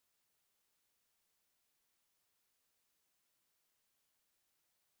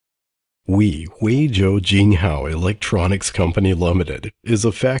Weizhou Jinghao Electronics Company Limited is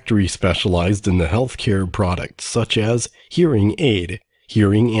a factory specialized in the healthcare products such as hearing aid,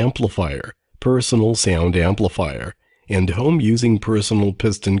 hearing amplifier, personal sound amplifier, and home-using personal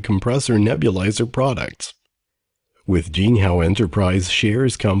piston compressor nebulizer products. With Jinghao Enterprise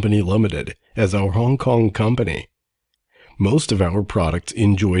Shares Company Limited as our Hong Kong company, most of our products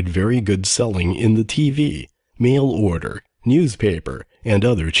enjoyed very good selling in the TV, mail order, newspaper, and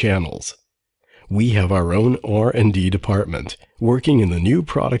other channels. We have our own R&D department working in the new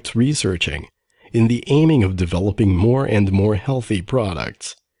products researching, in the aiming of developing more and more healthy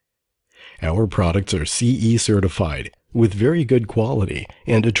products. Our products are CE certified with very good quality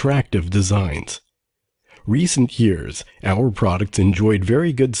and attractive designs. Recent years, our products enjoyed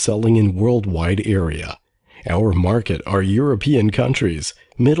very good selling in worldwide area. Our market are European countries,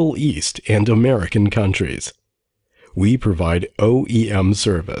 Middle East, and American countries. We provide OEM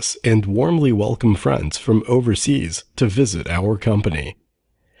service and warmly welcome friends from overseas to visit our company.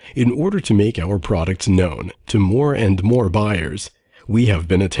 In order to make our products known to more and more buyers, we have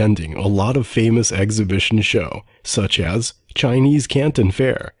been attending a lot of famous exhibition shows such as Chinese Canton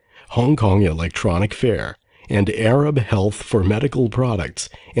Fair, Hong Kong Electronic Fair, and Arab Health for Medical Products,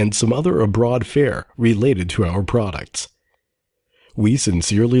 and some other abroad fair related to our products. We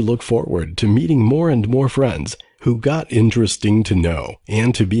sincerely look forward to meeting more and more friends who got interesting to know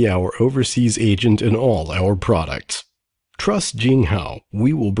and to be our overseas agent in all our products. Trust Jinghao,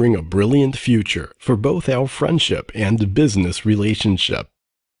 we will bring a brilliant future for both our friendship and business relationship.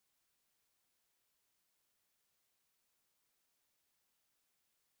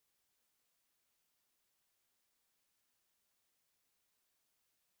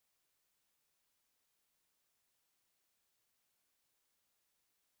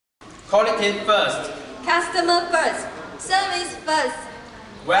 Quality first. Customer first. Service first.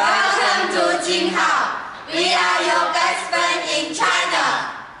 Welcome to Jinghao. We are your best friend in China.